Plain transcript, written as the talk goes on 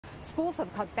Schools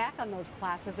have cut back on those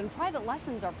classes and private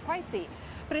lessons are pricey.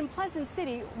 But in Pleasant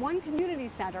City, one community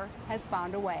center has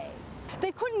found a way.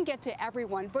 They couldn't get to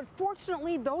everyone, but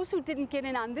fortunately, those who didn't get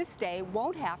in on this day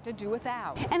won't have to do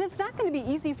without. And it's not going to be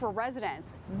easy for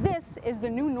residents. This is the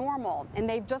new normal, and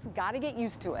they've just got to get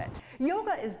used to it.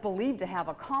 Yoga is believed to have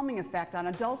a calming effect on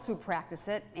adults who practice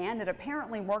it, and it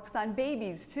apparently works on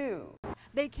babies, too.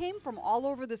 They came from all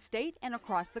over the state and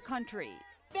across the country.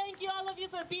 Thank you, all of you,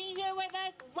 for being here with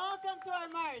us. Welcome to our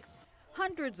march.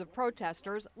 Hundreds of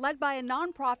protesters, led by a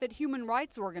nonprofit human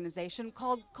rights organization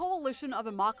called Coalition of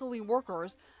Immokalee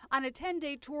Workers, on a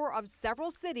 10-day tour of several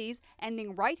cities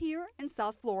ending right here in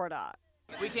South Florida.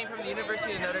 We came from the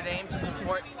University of Notre Dame to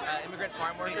support immigrant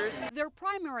farm workers. Their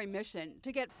primary mission,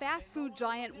 to get fast food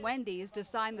giant Wendy's to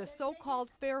sign the so-called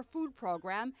Fair Food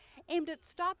Program, aimed at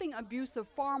stopping abuse of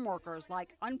farm workers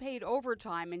like unpaid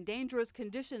overtime and dangerous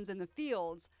conditions in the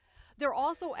fields. They're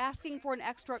also asking for an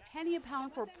extra penny a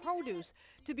pound for produce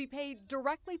to be paid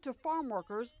directly to farm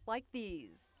workers like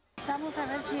these.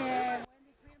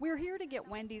 We're here to get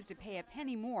Wendy's to pay a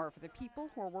penny more for the people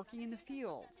who are working in the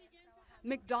fields.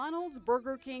 McDonald's,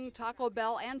 Burger King, Taco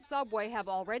Bell, and Subway have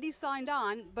already signed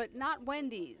on, but not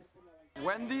Wendy's.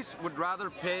 Wendy's would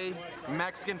rather pay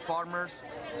Mexican farmers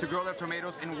to grow their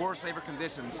tomatoes in worse labor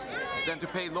conditions than to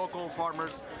pay local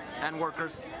farmers and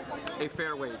workers a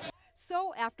fair wage.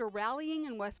 So after rallying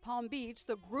in West Palm Beach,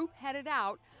 the group headed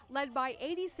out, led by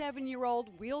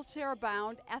 87-year-old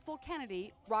wheelchair-bound Ethel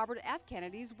Kennedy, Robert F.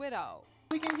 Kennedy's widow.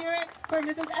 We can hear it for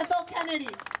Mrs. Ethel Kennedy.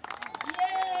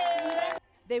 Yay!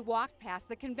 They walked past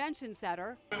the convention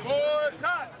center,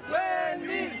 Boycott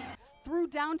Wendy's! Through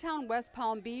downtown West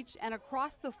Palm Beach and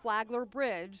across the Flagler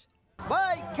Bridge,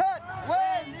 Boycott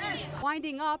Wendy's!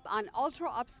 winding up on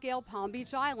ultra-upscale Palm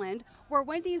Beach Island, where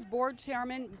Wendy's board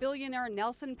chairman, billionaire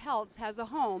Nelson Peltz has a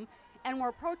home, and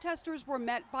where protesters were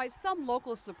met by some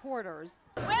local supporters.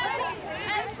 Wendy's,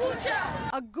 escucha!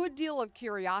 A good deal of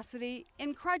curiosity,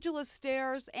 incredulous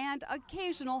stares, and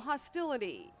occasional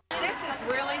hostility. This is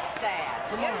really sad.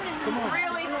 Come on.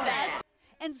 Really sad.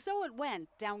 And so it went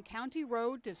down County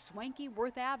Road to swanky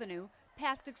Worth Avenue,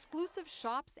 past exclusive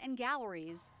shops and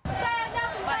galleries,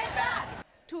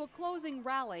 to a closing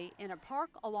rally in a park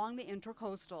along the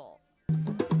Intracoastal.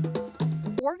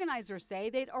 Organizers say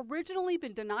they'd originally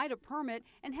been denied a permit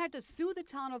and had to sue the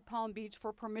town of Palm Beach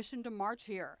for permission to march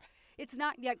here. It's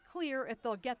not yet clear if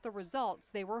they'll get the results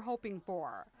they were hoping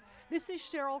for. This is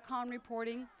Sheryl Kahn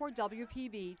reporting for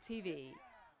WPB TV.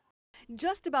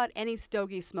 Just about any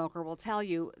stogie smoker will tell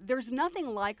you there's nothing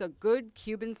like a good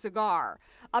Cuban cigar.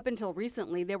 Up until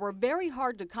recently, they were very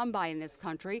hard to come by in this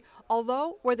country,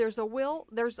 although where there's a will,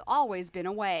 there's always been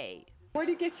a way. Where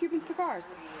do you get Cuban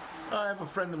cigars? I have a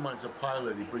friend of mine's a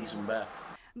pilot. He brings them back.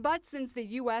 But since the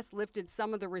U.S. lifted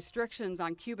some of the restrictions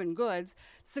on Cuban goods,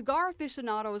 cigar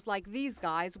aficionados like these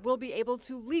guys will be able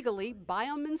to legally buy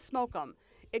them and smoke them.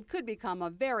 It could become a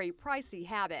very pricey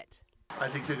habit. I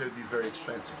think they're going to be very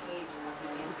expensive.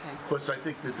 Plus, I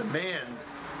think the demand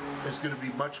is going to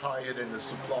be much higher than the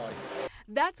supply.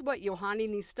 That's what Yohani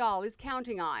Nistal is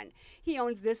counting on. He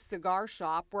owns this cigar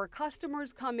shop where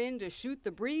customers come in to shoot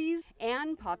the breeze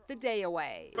and puff the day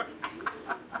away.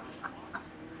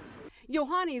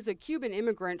 Yohani is a Cuban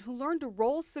immigrant who learned to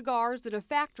roll cigars at a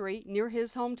factory near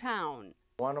his hometown.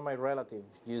 One of my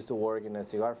relatives used to work in a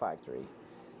cigar factory,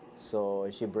 so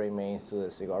she brought me into the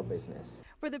cigar business.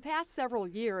 For the past several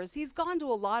years, he's gone to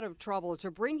a lot of trouble to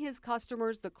bring his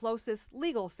customers the closest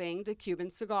legal thing to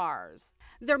Cuban cigars.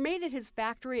 They're made at his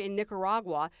factory in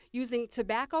Nicaragua using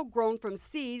tobacco grown from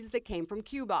seeds that came from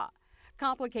Cuba.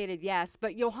 Complicated, yes,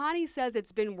 but Yohani says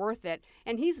it's been worth it,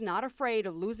 and he's not afraid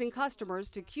of losing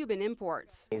customers to Cuban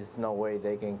imports. There's no way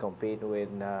they can compete with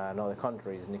other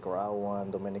countries, Nicaragua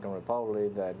and Dominican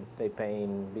Republic, that they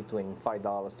paying between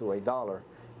 $5 to $8.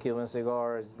 Cuban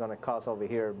cigar is going to cost over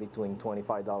here between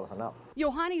 $25 and up.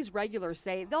 Yohani's regulars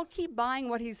say they'll keep buying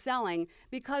what he's selling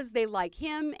because they like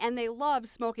him and they love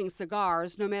smoking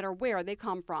cigars no matter where they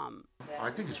come from. I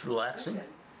think it's relaxing.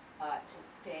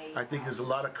 I think there's a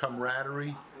lot of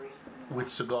camaraderie with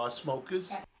cigar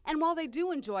smokers. And while they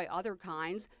do enjoy other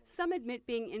kinds, some admit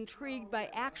being intrigued by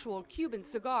actual Cuban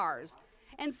cigars.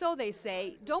 And so they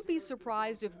say, don't be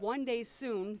surprised if one day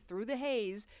soon, through the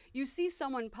haze, you see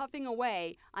someone puffing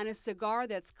away on a cigar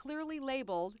that's clearly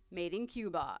labeled Made in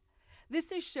Cuba.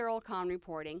 This is Sheryl Kahn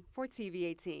reporting for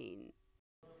TV18.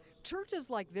 Churches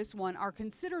like this one are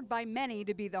considered by many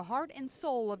to be the heart and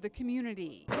soul of the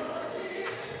community.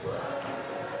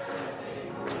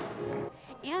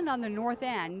 And on the North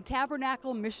End,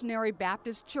 Tabernacle Missionary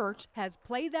Baptist Church has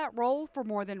played that role for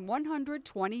more than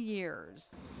 120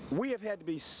 years. We have had to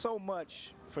be so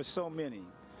much for so many.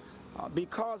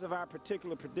 Because of our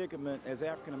particular predicament as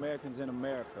African Americans in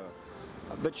America,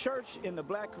 the church in the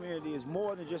black community is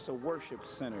more than just a worship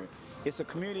center. It's a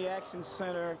community action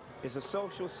center, it's a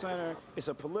social center, it's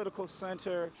a political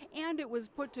center. And it was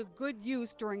put to good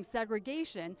use during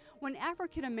segregation when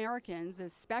African Americans,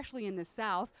 especially in the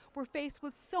South, were faced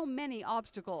with so many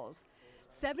obstacles.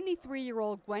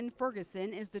 73-year-old Gwen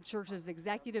Ferguson is the church's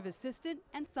executive assistant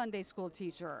and Sunday school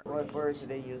teacher. What words do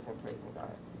they use in praising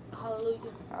God?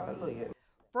 Hallelujah. Hallelujah.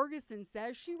 Ferguson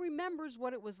says she remembers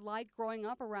what it was like growing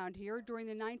up around here during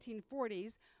the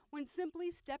 1940s when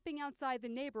simply stepping outside the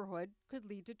neighborhood could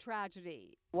lead to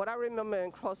tragedy. What I remember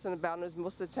in crossing the boundaries,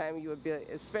 most of the time you would be,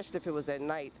 especially if it was at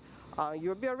night, you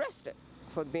would be arrested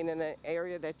for being in an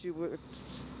area that you were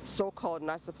so-called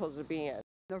not supposed to be in.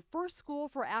 The first school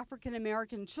for African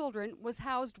American children was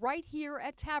housed right here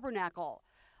at Tabernacle.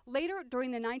 Later,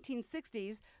 during the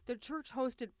 1960s, the church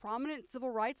hosted prominent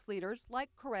civil rights leaders like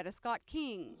Coretta Scott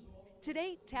King.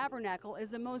 Today, Tabernacle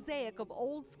is a mosaic of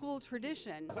old school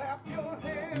tradition. Clap your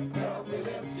hands, help me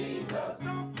lift Jesus.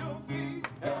 Stomp your feet,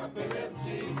 help me lift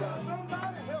Jesus.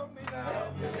 Somebody help me now,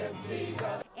 help me lift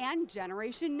Jesus. And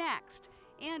Generation Next.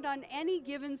 And on any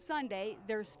given Sunday,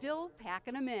 they're still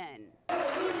packing them in.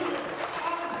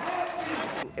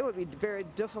 It would be very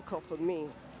difficult for me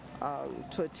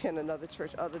to attend another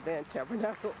church other than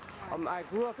Tabernacle. I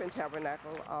grew up in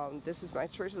Tabernacle. This is my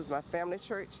church, it was my family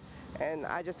church, and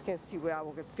I just can't see where I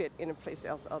would fit any place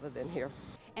else other than here.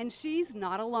 And she's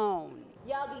not alone.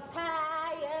 Y'all be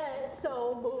tired,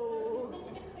 so move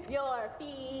your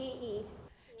feet.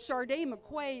 Sharday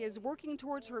McQuay is working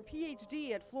towards her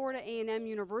PhD at Florida A&M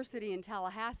University in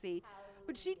Tallahassee,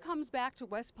 but she comes back to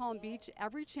West Palm Beach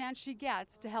every chance she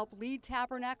gets to help lead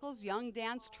Tabernacle's young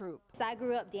dance troupe. So I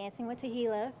grew up dancing with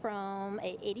Tehillah from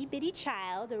an itty-bitty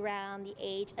child around the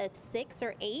age of 6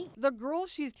 or 8. The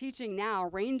girls she's teaching now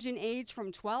range in age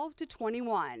from 12 to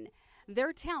 21.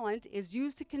 Their talent is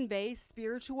used to convey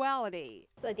spirituality.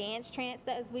 It's a dance trance,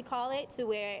 as we call it, to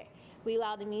where we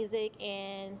allow the music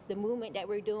and the movement that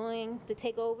we're doing to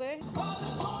take over.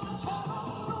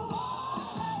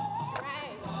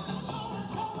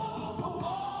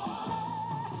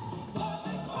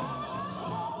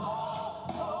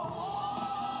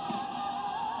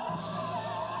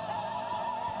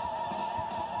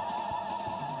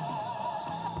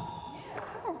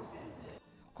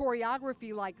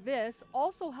 Choreography like this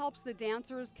also helps the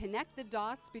dancers connect the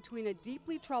dots between a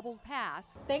deeply troubled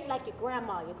past. Think like your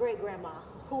grandma, your great-grandma,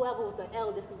 whoever was the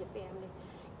eldest in your family,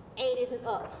 80s and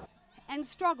up. And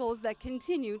struggles that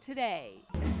continue today.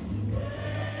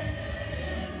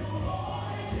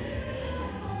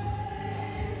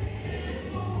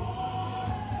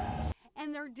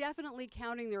 And they're definitely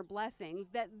counting their blessings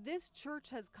that this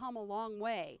church has come a long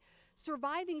way,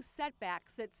 surviving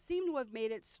setbacks that seem to have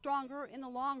made it stronger in the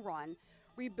long run,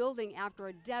 rebuilding after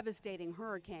a devastating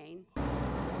hurricane,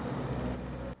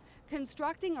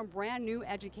 constructing a brand new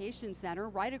education center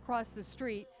right across the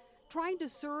street, trying to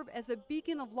serve as a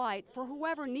beacon of light for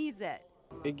whoever needs it.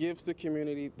 It gives the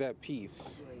community that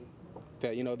peace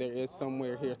that, you know, there is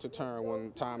somewhere here to turn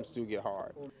when times do get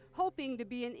hard. Hoping to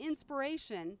be an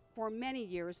inspiration for many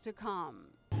years to come.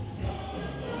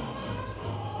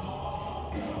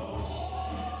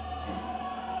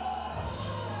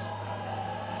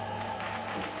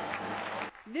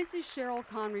 This is Sheryl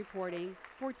Kahn reporting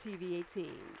for TV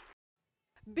 18.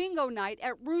 Bingo night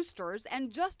at Roosters, and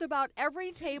just about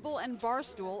every table and bar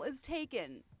stool is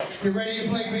taken. You ready to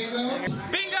play bingo?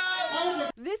 Bingo!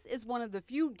 This is one of the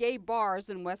few gay bars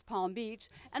in West Palm Beach,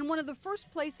 and one of the first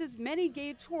places many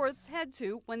gay tourists head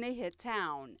to when they hit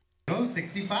town. Oh,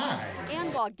 65.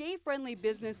 And while gay-friendly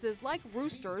businesses like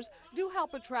Roosters do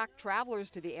help attract travelers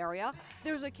to the area,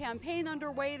 there's a campaign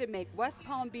underway to make West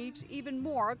Palm Beach even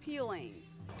more appealing.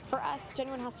 For us,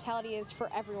 genuine hospitality is for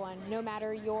everyone, no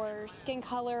matter your skin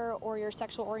color or your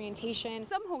sexual orientation.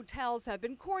 Some hotels have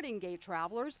been courting gay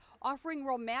travelers, offering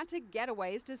romantic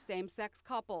getaways to same-sex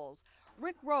couples.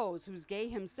 Rick Rose, who's gay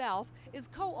himself, is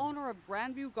co-owner of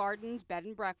Grandview Gardens Bed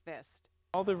and Breakfast.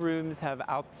 All the rooms have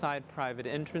outside private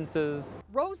entrances.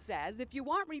 Rose says if you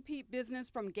want repeat business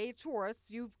from gay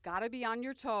tourists, you've got to be on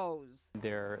your toes.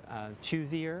 They're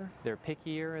choosier, they're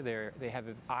pickier, they have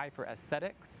an eye for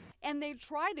aesthetics. And they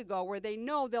try to go where they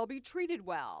know they'll be treated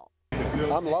well.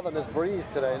 I'm loving this breeze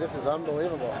today. This is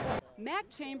unbelievable. Matt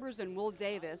Chambers and Will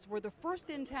Davis were the first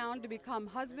in town to become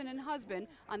husband and husband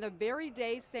on the very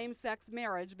day same-sex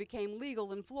marriage became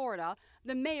legal in Florida,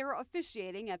 the mayor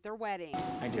officiating at their wedding.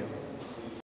 I do.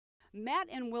 Matt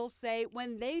and Will say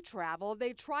when they travel,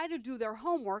 they try to do their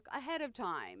homework ahead of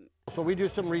time. So we do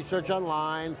some research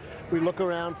online. We look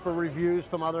around for reviews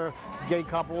from other gay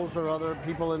couples or other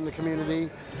people in the community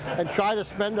and try to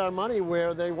spend our money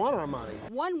where they want our money.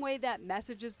 One way that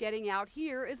message is getting out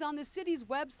here is on the city's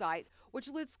website, which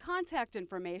lists contact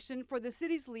information for the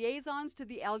city's liaisons to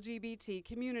the LGBT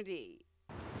community.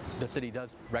 The city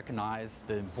does recognize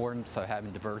the importance of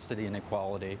having diversity and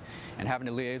equality, and having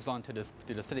a liaison to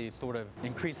the city sort of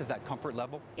increases that comfort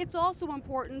level. It's also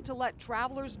important to let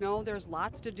travelers know there's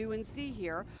lots to do and see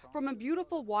here, from a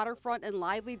beautiful waterfront and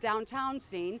lively downtown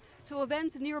scene to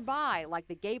events nearby like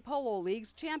the Gay Polo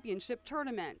League's championship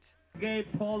tournament. Gay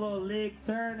Polo League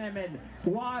Tournament.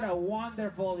 What a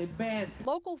wonderful event.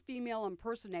 Local female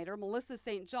impersonator Melissa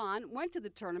St. John went to the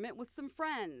tournament with some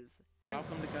friends.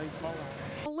 Welcome to Gay Polo.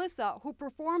 Melissa, who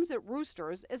performs at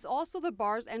Roosters, is also the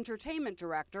bar's entertainment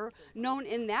director, known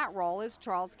in that role as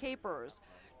Charles Capers.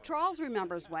 Charles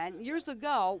remembers when, years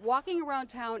ago, walking around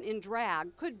town in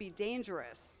drag could be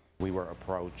dangerous. We were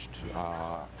approached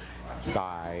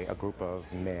by a group of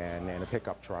men in a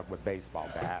pickup truck with baseball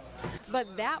bats.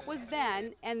 But that was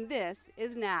then, and this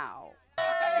is now.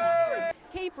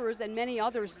 Capers and many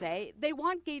others say they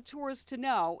want gay tourists to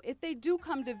know if they do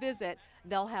come to visit,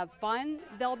 they'll have fun,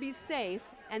 they'll be safe,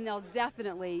 and they'll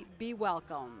definitely be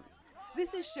welcome.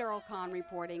 This is Sheryl Kahn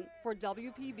reporting for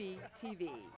WPB TV.